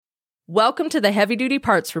Welcome to the Heavy Duty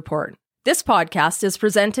Parts Report. This podcast is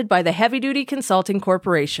presented by the Heavy Duty Consulting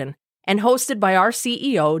Corporation and hosted by our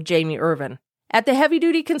CEO, Jamie Irvin. At the Heavy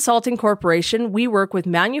Duty Consulting Corporation, we work with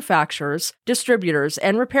manufacturers, distributors,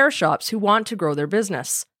 and repair shops who want to grow their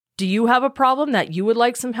business. Do you have a problem that you would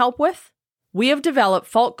like some help with? We have developed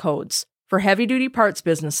fault codes for heavy-duty parts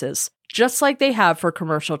businesses, just like they have for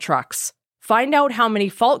commercial trucks. Find out how many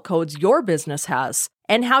fault codes your business has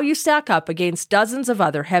and how you stack up against dozens of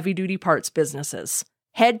other heavy-duty parts businesses.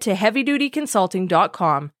 Head to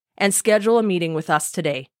heavydutyconsulting.com and schedule a meeting with us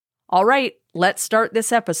today. All right, let's start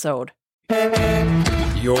this episode.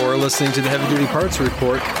 You're listening to the Heavy Duty Parts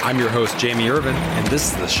Report. I'm your host, Jamie Irvin, and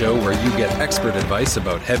this is the show where you get expert advice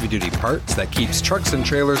about heavy-duty parts that keeps trucks and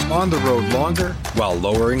trailers on the road longer while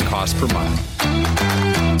lowering cost per mile.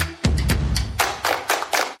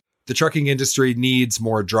 The trucking industry needs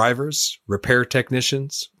more drivers, repair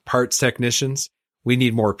technicians, parts technicians. We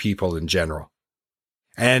need more people in general.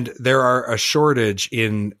 And there are a shortage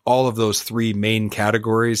in all of those three main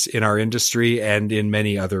categories in our industry and in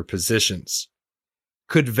many other positions.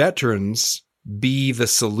 Could veterans be the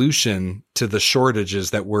solution to the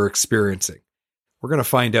shortages that we're experiencing? We're going to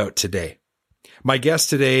find out today. My guests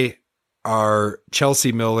today are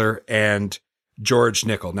Chelsea Miller and George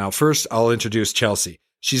Nickel. Now, first, I'll introduce Chelsea.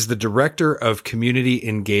 She's the Director of Community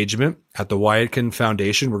Engagement at the Waikin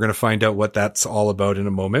Foundation. We're going to find out what that's all about in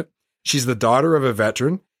a moment. She's the daughter of a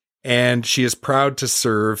veteran, and she is proud to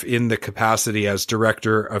serve in the capacity as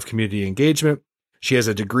Director of Community Engagement. She has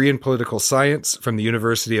a degree in political science from the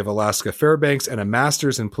University of Alaska Fairbanks and a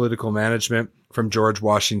master's in political management from George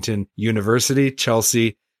Washington University.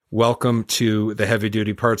 Chelsea, welcome to the Heavy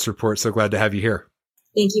Duty Parts Report. So glad to have you here.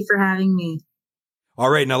 Thank you for having me. All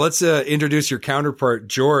right, now let's introduce your counterpart,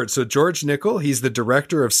 George. So George Nickel, he's the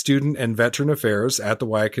Director of Student and Veteran Affairs at the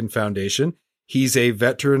Waikin Foundation. He's a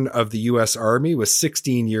veteran of the U.S. Army with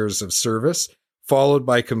 16 years of service, followed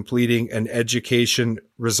by completing an education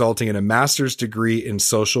resulting in a master's degree in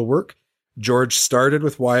social work. George started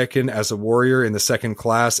with Waikin as a warrior in the second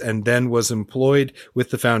class and then was employed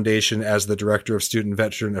with the foundation as the Director of Student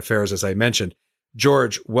Veteran Affairs, as I mentioned.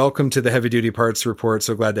 George, welcome to the Heavy Duty Parts Report.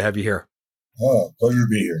 So glad to have you here. Oh, pleasure to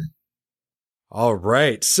be here. All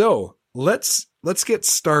right. So let's get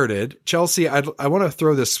started. Chelsea, I want to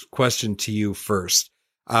throw this question to you first.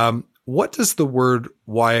 What does the word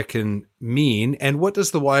Waikin mean, and what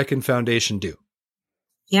does the Waikin Foundation do?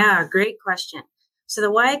 Yeah, great question. So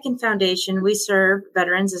the Waikin Foundation, we serve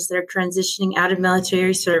veterans as they're transitioning out of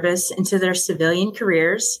military service into their civilian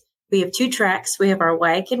careers. We have two tracks. We have our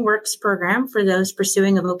Waikin Works program for those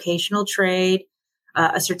pursuing a vocational trade,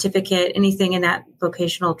 a certificate, anything in that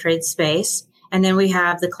vocational trade space. And then we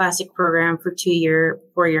have the classic program for 2-year,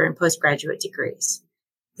 4-year, and postgraduate degrees.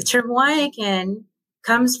 The term Waikin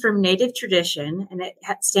comes from Native tradition, and it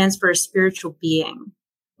stands for a spiritual being.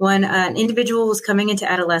 When an individual was coming into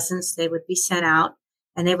adolescence, they would be sent out,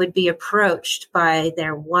 and they would be approached by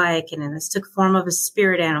their Waikin, and this took form of a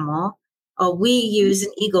spirit animal. We use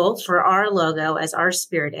an eagle for our logo as our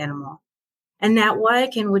spirit animal. And that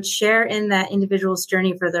Waikin would share in that individual's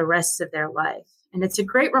journey for the rest of their life. And it's a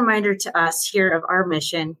great reminder to us here of our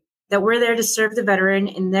mission that we're there to serve the veteran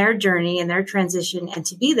in their journey and their transition, and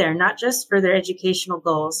to be there not just for their educational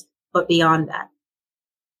goals, but beyond that.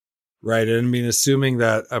 Right. And I mean, assuming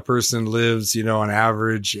that a person lives, on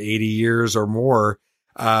average 80 years or more,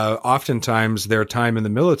 oftentimes their time in the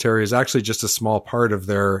military is actually just a small part of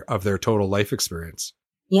their total life experience.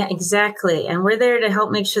 Yeah, exactly. And we're there to help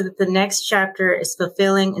make sure that the next chapter is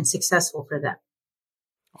fulfilling and successful for them.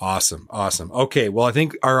 Awesome. Okay. Well, I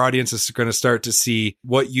think our audience is going to start to see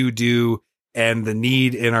what you do, and the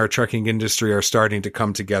need in our trucking industry are starting to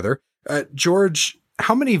come together. George,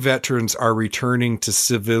 how many veterans are returning to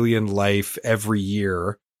civilian life every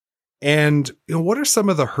year? And what are some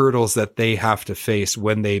of the hurdles that they have to face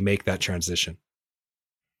when they make that transition?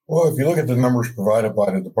 Well, if you look at the numbers provided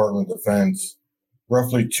by the Department of Defense,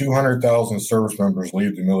 roughly 200,000 service members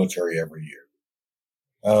leave the military every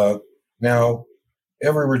year. Now,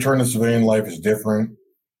 every return to civilian life is different,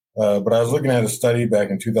 but I was looking at a study back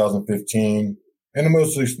in 2015, and the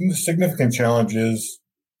most significant challenges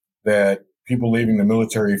that people leaving the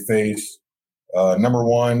military face, number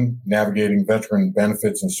one, navigating veteran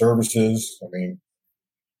benefits and services. I mean,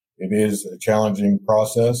 it is a challenging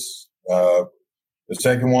process. The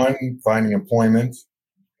second one, finding employment,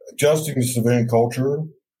 adjusting to civilian culture,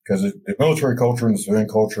 because the military culture and the civilian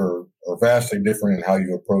culture are vastly different in how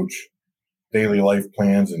you approach daily life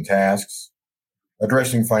plans and tasks,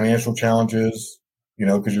 addressing financial challenges,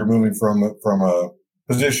 because you're moving from a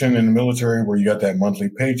position in the military where you got that monthly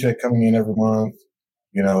paycheck coming in every month,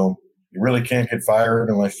 You really can't get fired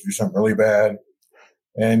unless you do something really bad.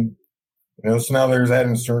 And, so now there's that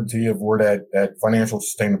uncertainty of where that financial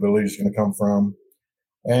sustainability is going to come from.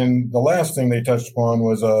 And the last thing they touched upon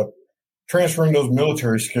was transferring those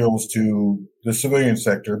military skills to the civilian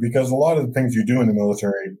sector, because a lot of the things you do in the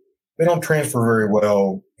military, they don't transfer very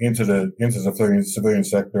well into the civilian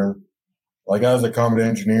sector. Like I was a combat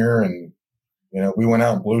engineer, and we went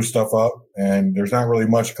out and blew stuff up, and there's not really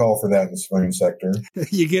much call for that in the civilian sector.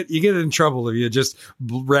 You get in trouble if you just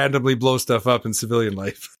randomly blow stuff up in civilian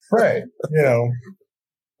life. Right.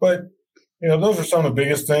 But those are some of the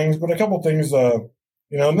biggest things. But a couple things, no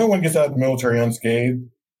one gets out of the military unscathed.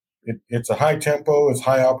 It's a high tempo, it's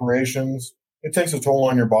high operations. It takes a toll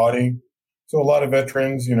on your body. So a lot of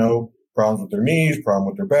veterans, problems with their knees, problem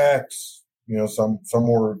with their backs, some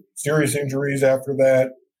more serious injuries after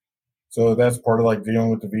that. So that's part of like dealing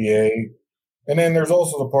with the VA. And then there's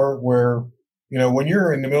also the part where, when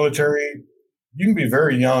you're in the military, you can be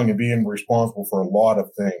very young and being responsible for a lot of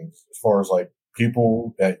things as far as like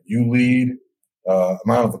people that you lead,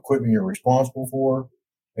 amount of equipment you're responsible for.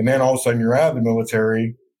 And then all of a sudden you're out of the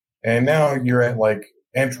military and now you're at like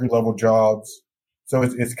entry level jobs. So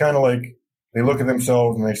it's kind of like they look at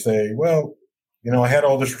themselves and they say, well, I had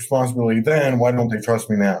all this responsibility then. Why don't they trust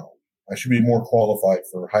me now? I should be more qualified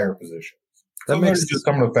for higher positions. That makes just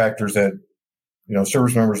some of the factors that,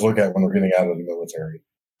 service members look at when they're getting out of the military.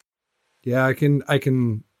 Yeah,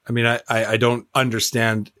 I don't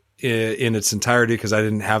understand in its entirety because I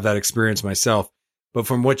didn't have that experience myself. But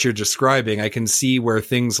from what you're describing, I can see where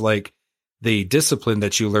things like the discipline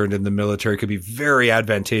that you learned in the military could be very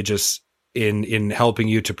advantageous in helping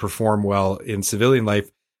you to perform well in civilian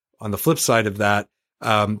life. On the flip side of that,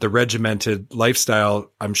 the regimented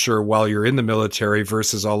lifestyle, I'm sure, while you're in the military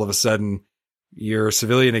versus all of a sudden you're a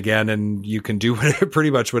civilian again and you can do pretty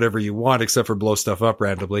much whatever you want except for blow stuff up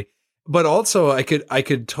randomly. But also I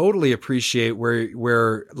could totally appreciate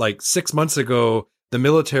where like 6 months ago, the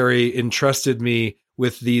military entrusted me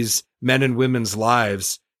with these men and women's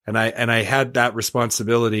lives. And I had that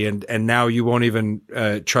responsibility and now you won't even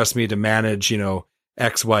trust me to manage,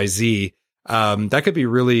 X, Y, Z. That could be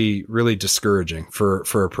really, really discouraging for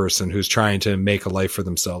a person who's trying to make a life for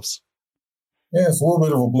themselves. Yeah, it's a little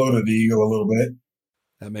bit of a blow to the ego a little bit.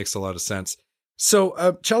 That makes a lot of sense.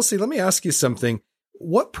 So, Chelsea, let me ask you something.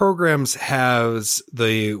 What programs has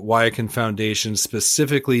the Waikin Foundation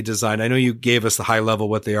specifically designed? I know you gave us the high level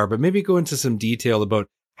what they are, but maybe go into some detail about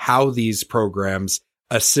how these programs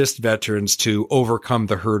assist veterans to overcome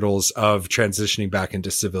the hurdles of transitioning back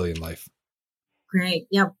into civilian life. Great.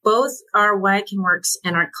 Yeah, both our Waikin Works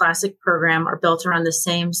and our Classic program are built around the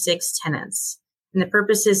same 6 tenets. And the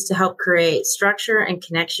purpose is to help create structure and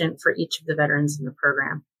connection for each of the veterans in the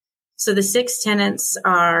program. So the 6 tenets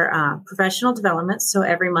are professional development. So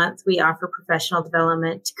every month we offer professional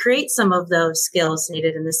development to create some of those skills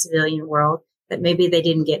needed in the civilian world that maybe they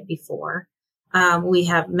didn't get before. We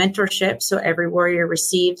have mentorship. So every warrior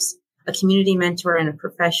receives a community mentor and a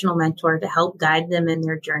professional mentor to help guide them in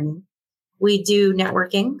their journey. We do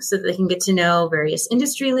networking so that they can get to know various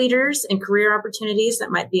industry leaders and career opportunities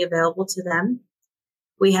that might be available to them.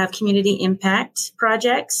 We have community impact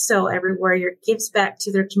projects. So every warrior gives back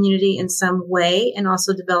to their community in some way and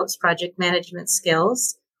also develops project management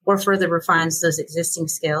skills or further refines those existing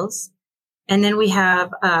skills. And then we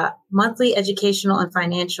have monthly educational and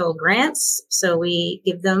financial grants. So we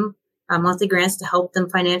give them monthly grants to help them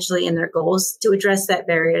financially in their goals to address that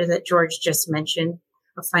barrier that George just mentioned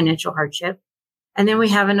of financial hardship. And then we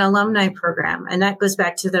have an alumni program. And that goes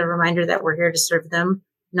back to the reminder that we're here to serve them,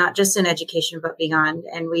 not just in education, but beyond.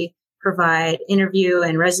 And we provide interview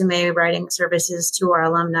and resume writing services to our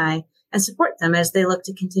alumni and support them as they look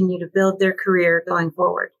to continue to build their career going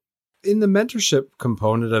forward. In the mentorship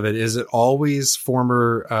component of it, is it always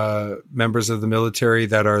former members of the military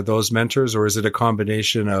that are those mentors, or is it a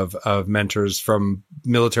combination of mentors from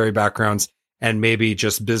military backgrounds and maybe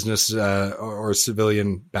just business or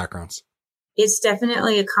civilian backgrounds? It's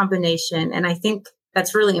definitely a combination. And I think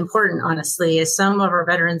that's really important, honestly, is some of our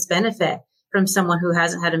veterans benefit from someone who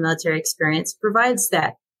hasn't had a military experience, provides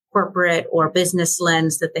that corporate or business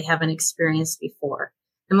lens that they haven't experienced before.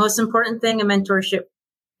 The most important thing a mentorship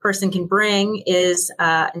person can bring is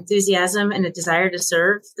enthusiasm and a desire to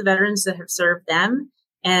serve the veterans that have served them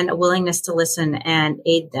and a willingness to listen and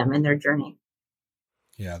aid them in their journey.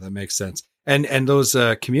 Yeah, that makes sense. And those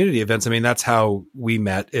community events, I mean, that's how we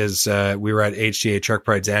met is we were at HTA Truck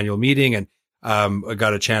Pride's annual meeting and I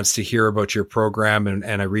got a chance to hear about your program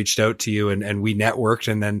and I reached out to you and we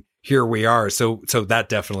networked and then here we are. So that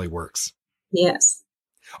definitely works. Yes.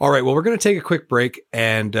 All right. Well, we're going to take a quick break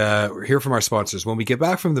and hear from our sponsors. When we get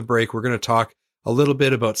back from the break, we're going to talk a little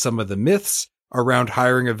bit about some of the myths around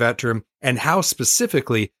hiring a veteran and how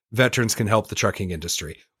specifically veterans can help the trucking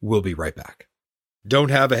industry. We'll be right back.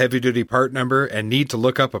 Don't have a heavy-duty part number and need to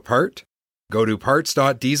look up a part? Go to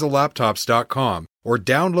parts.diesellaptops.com or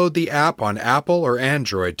download the app on Apple or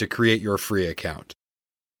Android to create your free account.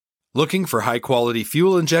 Looking for high-quality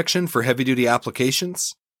fuel injection for heavy-duty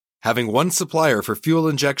applications? Having one supplier for fuel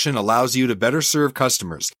injection allows you to better serve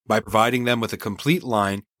customers by providing them with a complete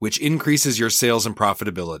line, which increases your sales and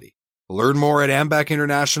profitability. Learn more at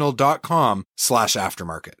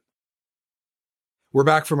ambackinternational.com/aftermarket. We're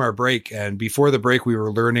back from our break, and before the break, we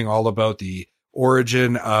were learning all about the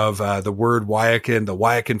origin of the word Waikin, the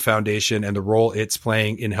Waikin Foundation, and the role it's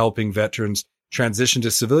playing in helping veterans transition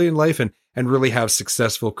to civilian life and really have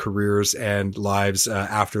successful careers and lives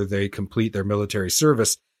after they complete their military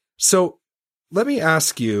service. So let me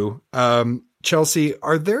ask you, Chelsea,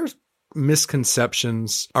 are there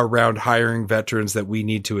misconceptions around hiring veterans that we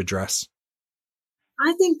need to address?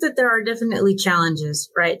 I think that there are definitely challenges,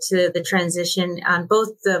 right, to the transition on both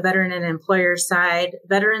the veteran and employer side.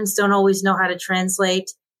 Veterans don't always know how to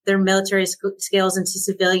translate their military skills into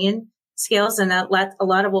civilian skills. And a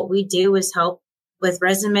lot of what we do is help with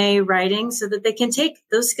resume writing so that they can take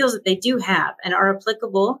those skills that they do have and are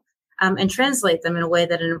applicable and translate them in a way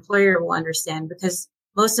that an employer will understand, because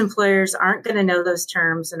most employers aren't going to know those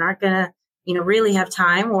terms and aren't going to, really have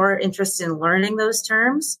time or interest in learning those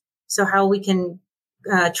terms. So how we can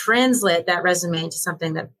translate that resume into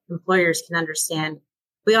something that employers can understand.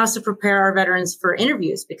 We also prepare our veterans for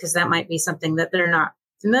interviews because that might be something that they're not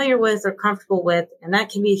familiar with or comfortable with. And that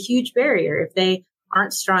can be a huge barrier. If they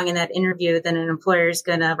aren't strong in that interview, then an employer is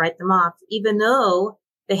going to write them off, even though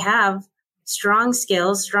they have strong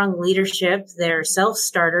skills, strong leadership. They're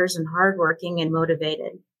self-starters and hardworking and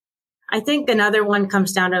motivated. I think another one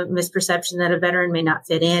comes down to misperception that a veteran may not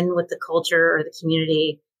fit in with the culture or the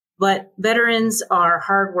community. But veterans are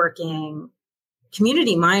hardworking,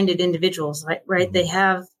 community-minded individuals, right? They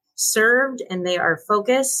have served and they are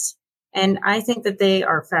focused. And I think that they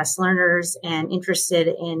are fast learners and interested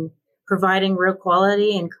in providing real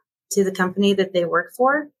quality and to the company that they work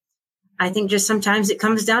for. I think just sometimes it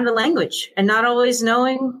comes down to language and not always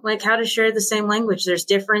knowing how to share the same language. There's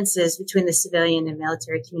differences between the civilian and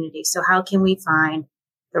military community. So how can we find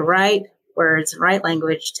the right words and right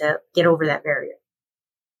language to get over that barrier?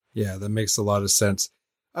 Yeah, that makes a lot of sense.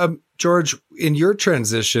 George, in your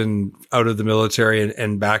transition out of the military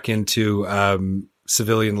and back into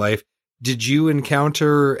civilian life, did you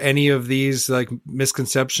encounter any of these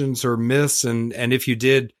misconceptions or myths? And if you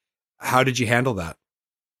did, how did you handle that?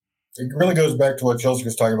 It really goes back to what Chelsea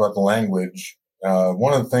was talking about, the language.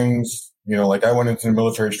 One of the things, I went into the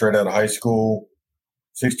military straight out of high school,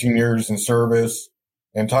 16 years in service,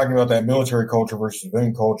 and talking about that military culture versus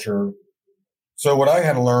civilian culture. So what I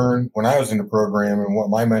had to learn when I was in the program and what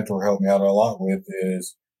my mentor helped me out a lot with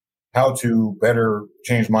is how to better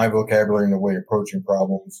change my vocabulary and the way of approaching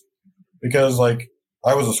problems. Because I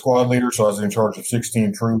was a squad leader, so I was in charge of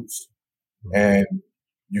 16 troops, and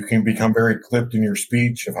you can become very clipped in your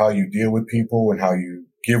speech of how you deal with people and how you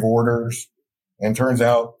give orders. And turns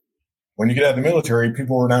out when you get out of the military,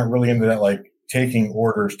 people were not really into that taking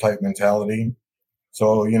orders type mentality.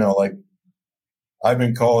 So, I've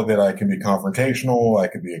been called that I can be confrontational, I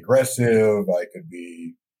could be aggressive, I could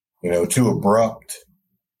be, too abrupt,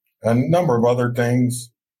 a number of other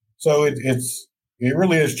things. So it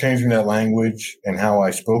really is changing that language and how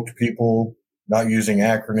I spoke to people, not using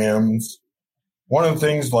acronyms. One of the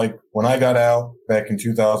things, when I got out back in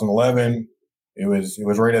 2011, it was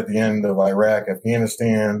right at the end of Iraq,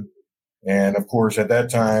 Afghanistan. And of course, at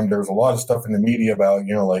that time, there was a lot of stuff in the media about,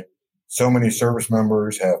 so many service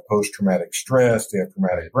members have post-traumatic stress, they have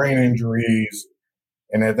traumatic brain injuries.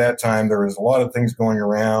 And at that time, there was a lot of things going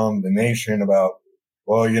around the nation about,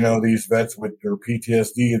 well, these vets with their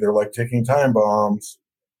PTSD, they're like ticking time bombs.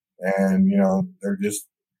 And,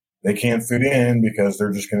 they can't fit in because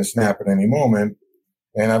they're just going to snap at any moment.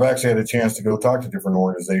 And I've actually had a chance to go talk to different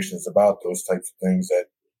organizations about those types of things that,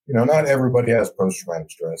 not everybody has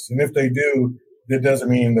post-traumatic stress. And if they do, that doesn't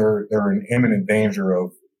mean they're in imminent danger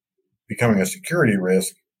of becoming a security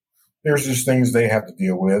risk. There's just things they have to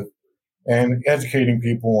deal with, and educating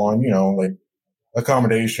people on,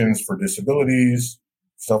 accommodations for disabilities,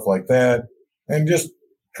 stuff like that, and just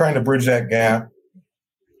trying to bridge that gap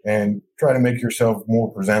and try to make yourself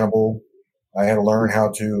more presentable. I had to learn how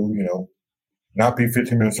to, not be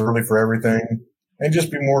 15 minutes early for everything and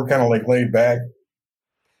just be more kind of laid back.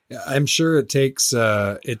 I'm sure it takes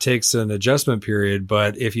an adjustment period,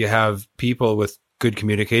 but if you have people with good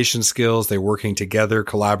communication skills. They're working together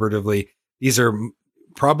collaboratively. These are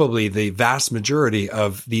probably the vast majority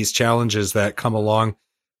of these challenges that come along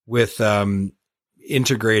with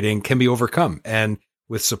integrating can be overcome. And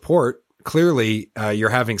with support, clearly you're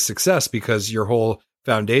having success because your whole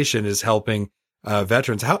foundation is helping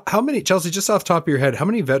veterans. How many, Chelsea, just off the top of your head, how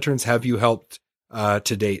many veterans have you helped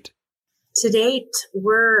to date? To date,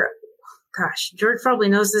 George probably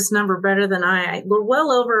knows this number better than I. We're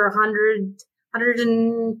well over 100,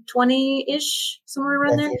 120-ish, somewhere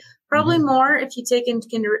around there. Probably more if you take into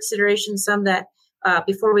consideration some that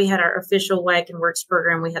before we had our official Wyakin Works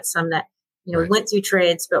program, we had some that, we went through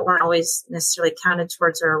trades, but weren't always necessarily counted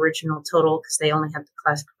towards our original total because they only had the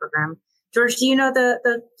classic program. George, do you know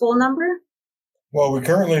the full number? Well, we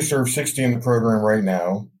currently serve 60 in the program right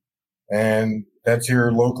now, and that's here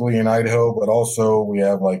locally in Idaho, but also we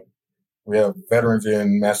have veterans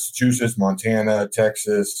in Massachusetts, Montana,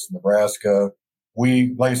 Texas, Nebraska.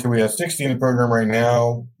 Like I said, we have 60 in the program right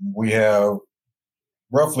now. We have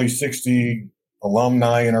roughly 60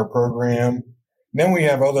 alumni in our program. And then we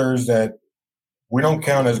have others that we don't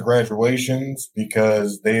count as graduations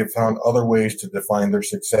because they have found other ways to define their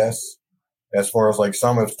success. As far as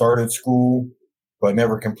some have started school but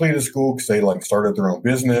never completed school because they started their own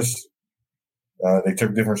business. They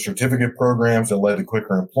took different certificate programs that led to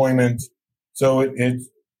quicker employment. So we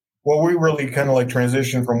really kind of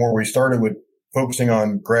transitioned from where we started with focusing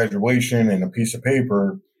on graduation and a piece of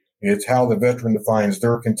paper. It's how the veteran defines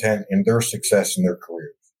their content and their success in their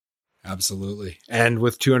careers. Absolutely. And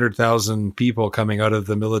with 200,000 people coming out of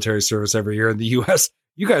the military service every year in the U.S.,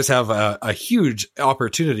 you guys have a huge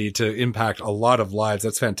opportunity to impact a lot of lives.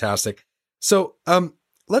 That's fantastic. So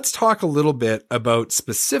let's talk a little bit about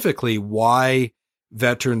specifically why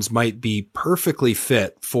veterans might be perfectly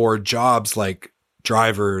fit for jobs like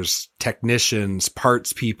drivers, technicians,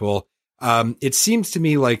 parts people. It seems to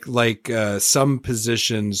me like some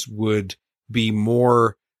positions would be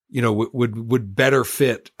more, would better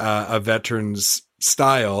fit a veteran's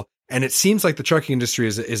style. And it seems like the trucking industry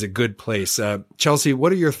is a good place. Chelsea,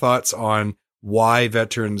 what are your thoughts on why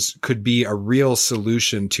veterans could be a real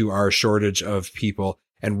solution to our shortage of people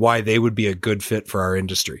and why they would be a good fit for our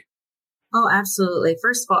industry? Oh, absolutely.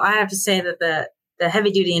 First of all, I have to say that the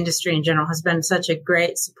heavy duty industry in general has been such a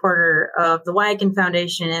great supporter of the Wyakin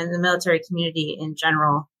Foundation and the military community in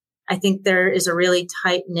general. I think there is a really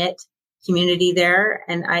tight knit community there.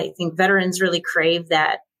 And I think veterans really crave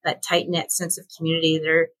that tight knit sense of community.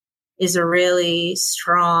 There is a really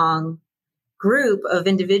strong group of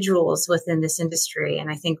individuals within this industry.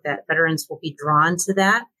 And I think that veterans will be drawn to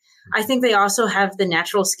that. I think they also have the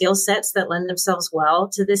natural skill sets that lend themselves well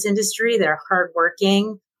to this industry. They're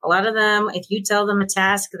hardworking. A lot of them, if you tell them a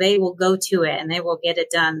task, they will go to it and they will get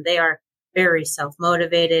it done. They are very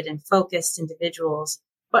self-motivated and focused individuals,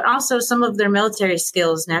 but also some of their military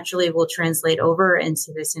skills naturally will translate over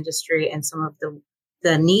into this industry and some of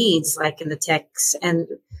the needs like in the techs. And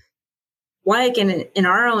Wyakin in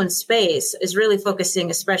our own space is really focusing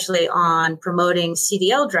especially on promoting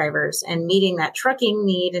CDL drivers and meeting that trucking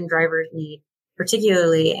need and driver need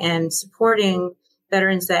particularly, and supporting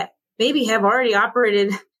veterans that maybe have already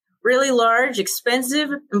operated really large, expensive,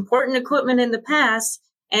 important equipment in the past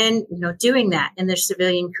and, doing that in their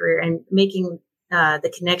civilian career and making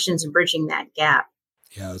the connections and bridging that gap.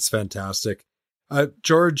 Yeah, that's fantastic.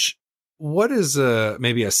 George, what is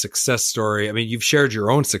maybe a success story? I mean, you've shared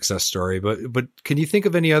your own success story, but can you think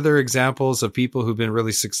of any other examples of people who've been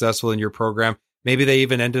really successful in your program? Maybe they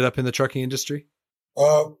even ended up in the trucking industry?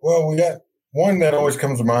 Well, we got one that always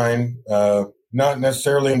comes to mind, not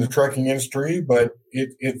necessarily in the trucking industry, but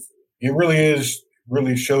it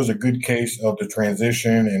really shows a good case of the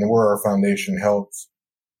transition and where our foundation helps.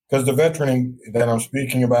 Because the veteran that I'm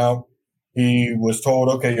speaking about, he was told,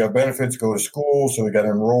 okay, you have benefits, go to school. So he got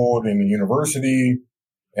enrolled in the university.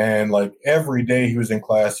 And every day he was in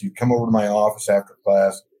class, he'd come over to my office after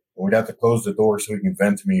class and we'd have to close the door so he can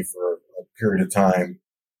vent to me for a period of time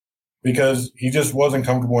because he just wasn't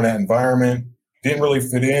comfortable in that environment, didn't really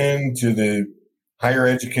fit into the higher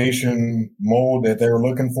education mold that they were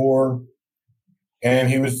looking for. And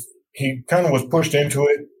he kind of was pushed into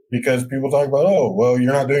it because people talk about, oh, well,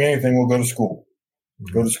 you're not doing anything. We'll go to school.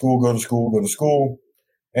 Go to school, go to school, go to school.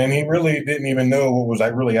 And he really didn't even know what was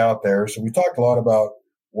really out there. So we talked a lot about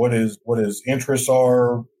what his interests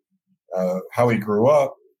are, how he grew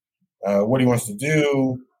up, what he wants to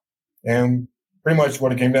do. And pretty much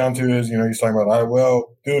what it came down to is, he's talking about,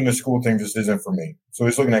 doing the school thing just isn't for me. So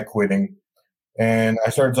he's looking at quitting. And I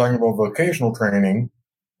started talking about vocational training.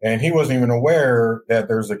 And he wasn't even aware that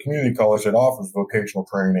there's a community college that offers vocational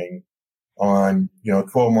training on,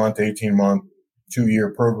 12-month, 18-month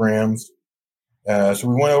 2-year programs. So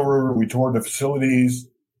we went over, we toured the facilities.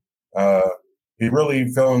 He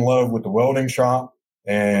really fell in love with the welding shop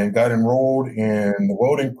and got enrolled in the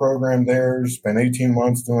welding program there, spent 18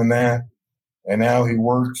 months doing that. And now he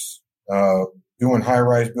works doing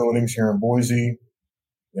high-rise buildings here in Boise.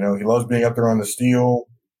 He loves being up there on the steel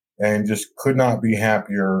and just could not be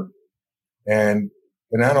happier. And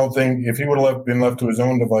I don't think if he would have been left to his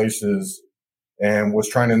own devices and was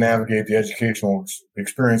trying to navigate the educational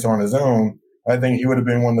experience on his own, I think he would have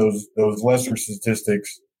been one of those lesser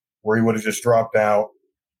statistics where he would have just dropped out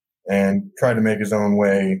and tried to make his own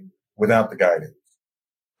way without the guidance.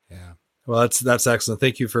 Yeah. Well, that's excellent.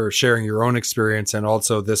 Thank you for sharing your own experience and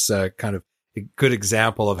also this kind of a good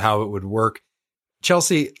example of how it would work.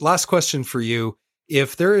 Chelsea, last question for you.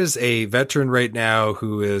 If there is a veteran right now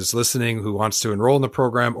who is listening, who wants to enroll in the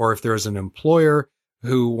program, or if there is an employer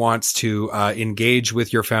who wants to engage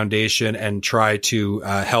with your foundation and try to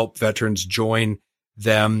help veterans join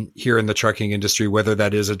them here in the trucking industry, whether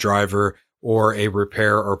that is a driver or a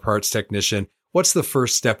repair or parts technician, what's the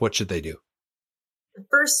first step? What should they do? The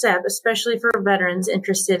first step, especially for veterans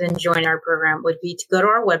interested in joining our program, would be to go to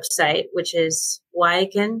our website, which is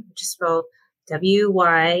Wyakin, which is spelled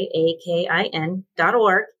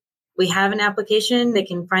WYAKIN.org. We have an application. They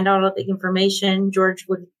can find out all the information. George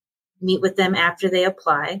would meet with them after they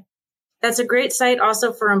apply. That's a great site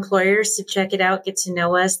also for employers to check it out, get to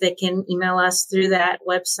know us. They can email us through that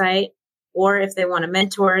website, or if they want a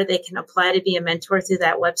mentor, they can apply to be a mentor through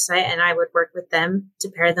that website, and I would work with them to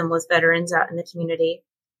pair them with veterans out in the community.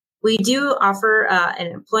 We do offer an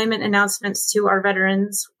employment announcements to our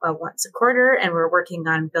veterans once a quarter, and we're working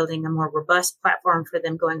on building a more robust platform for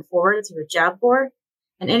them going forward through a job board.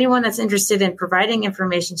 And anyone that's interested in providing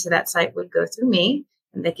information to that site would go through me.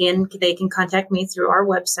 And again, they can contact me through our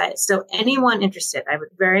website. So anyone interested, I would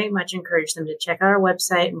very much encourage them to check out our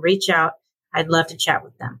website and reach out. I'd love to chat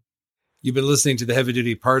with them. You've been listening to the Heavy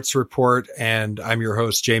Duty Parts Report, and I'm your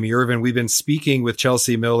host, Jamie Irvin. We've been speaking with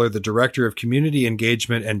Chelsea Miller, the Director of Community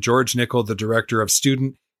Engagement, and George Nickel, the Director of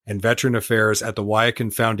Student and Veteran Affairs at the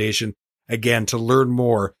Wyakin Foundation. Again, to learn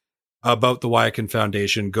more about the Wyakin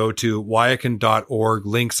Foundation, go to wyakin.org.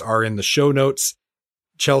 Links are in the show notes.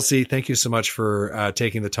 Chelsea, thank you so much for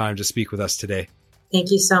taking the time to speak with us today.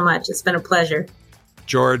 Thank you so much. It's been a pleasure.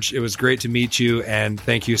 George, it was great to meet you, and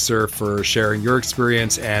thank you, sir, for sharing your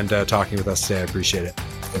experience and talking with us today. I appreciate it.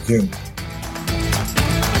 Thank you.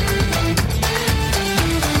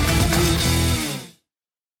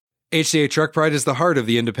 HDA Truck Pride is the heart of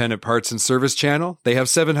the independent parts and service channel. They have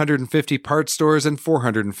 750 parts stores and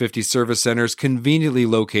 450 service centers conveniently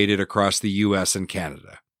located across the U.S. and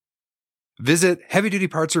Canada. Visit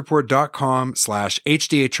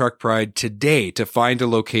heavydutypartsreport.com/HDA Truck Pride today to find a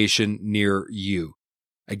location near you.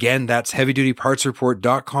 Again, that's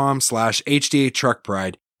heavydutypartsreport.com/HDA Truck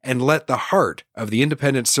Pride, and let the heart of the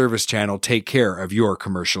independent service channel take care of your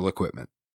commercial equipment.